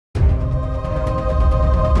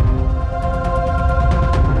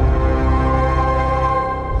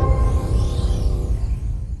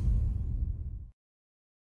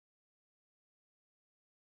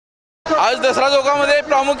दसरा चौकामध्ये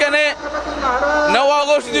प्रामुख्याने 9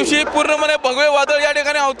 ऑगस्ट दिवशी पूर्णपणे भगवे वादळ या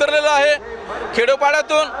ठिकाणी अवतरलेलं आहे।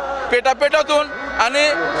 खेडोपाड्यातून पेटापेटातून आणि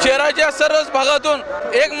शहराच्या सर्वच भागातून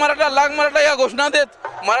एक मराठा लाख मराठा या घोषणा देत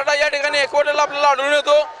मराठा या ठिकाणी एकवटलेला आपल्याला आढळून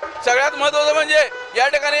येतो। सगळ्यात महत्त्वाचं म्हणजे या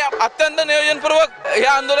ठिकाणी अत्यंत नियोजनपूर्वक हे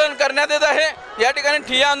आंदोलन करण्यात येत आहे। या ठिकाणी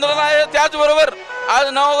ठिय्या आंदोलन आहे। त्याचबरोबर आज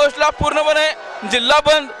 9 ऑगस्टला पूर्णपणे जिल्हा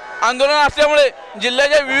बंद आंदोलन असल्यामुळे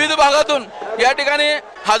जिल्ह्याच्या विविध भागातून या ठिकाणी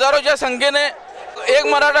हजारोच्या संख्येने एक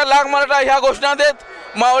मराठा लाख मराठा ह्या घोषणा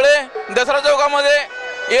देत मावळे दसरा चौकामध्ये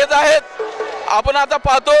येत आहेत। आपण आता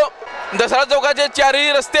पाहतो दसरा चौकाचे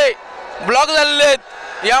चारही रस्ते ब्लॉक झालेले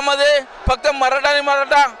आहेत। यामध्ये फक्त मराठा आणि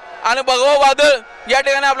मराठा आणि भगवा वादळ या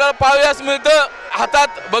ठिकाणी आपल्याला पाहावयास मिळतं।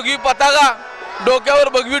 हातात भगवी पताका, डोक्यावर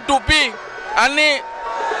भगवी टोपी आणि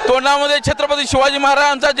तोंडामध्ये छत्रपती शिवाजी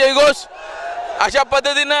महाराजांचा जयघोष अशा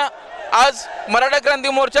पद्धतीनं आज मराठा क्रांती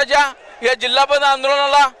मोर्चाच्या या जिल्हाबंद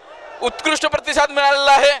आंदोलनाला उत्कृष्ट प्रतिसाद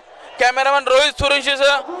मिळालेला आहे। Cameraman Rohit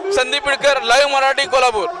सुरेशीसह Sandeep पिडकर, live Marathi,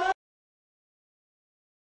 Kolhapur.